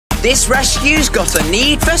This rescue's got a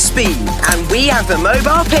need for speed, and we have the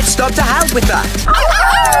mobile pit stop to help with that. All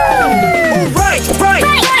right.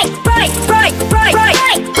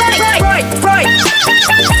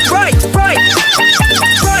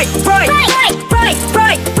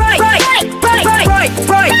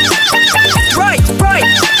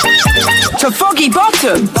 To Foggy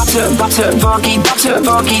Bottom. Butter, foggy, butter,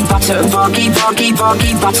 foggy, butter, foggy, foggy,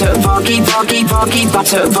 foggy, butter, foggy, foggy, foggy,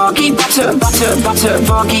 butter, foggy, butter,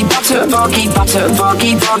 foggy, butter, foggy, butter,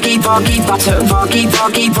 foggy, foggy, foggy, butter, foggy,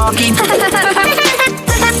 foggy, foggy.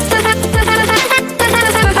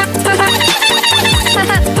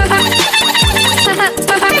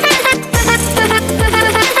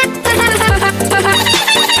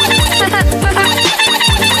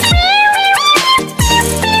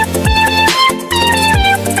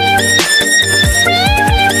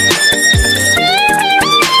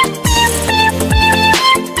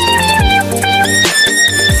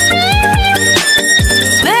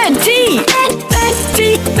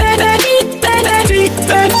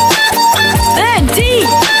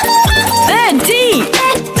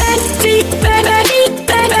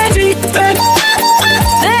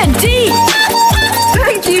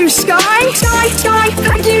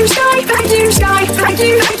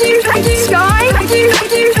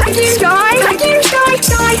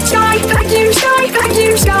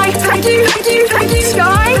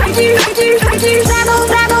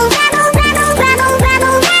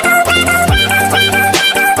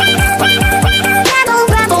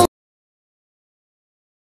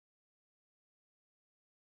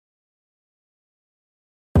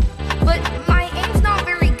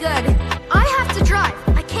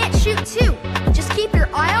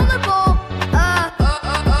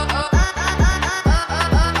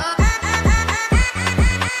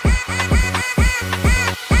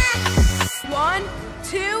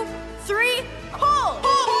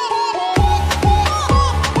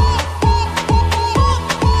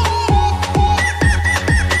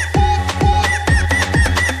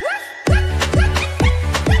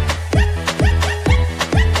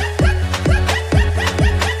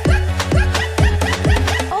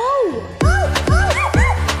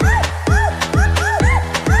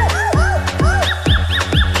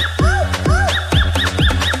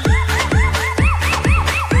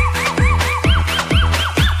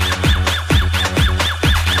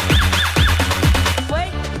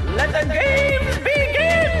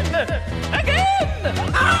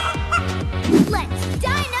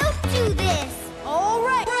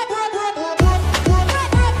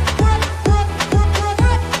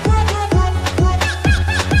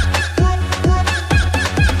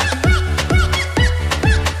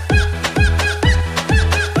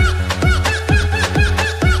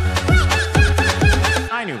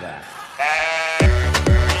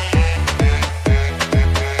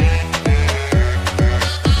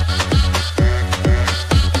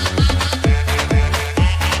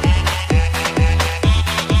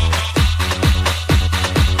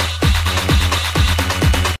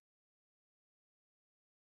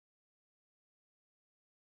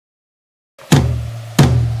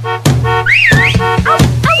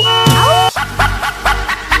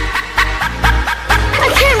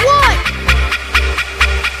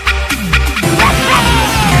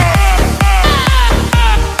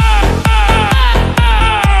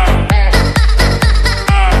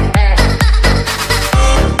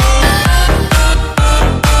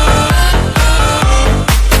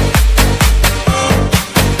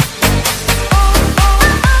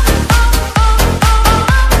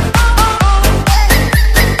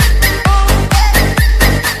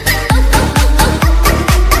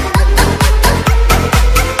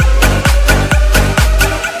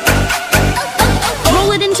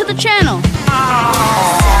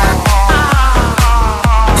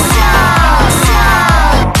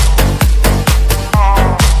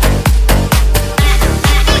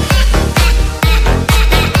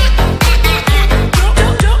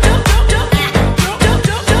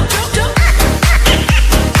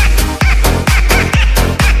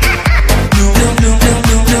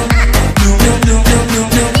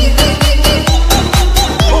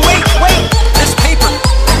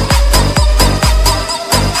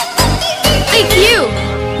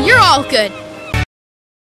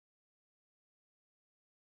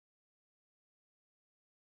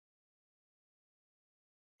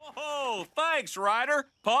 Oh, thanks, Ryder.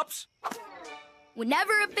 Pops?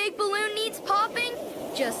 Whenever a big balloon needs popping,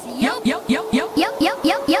 just yelp.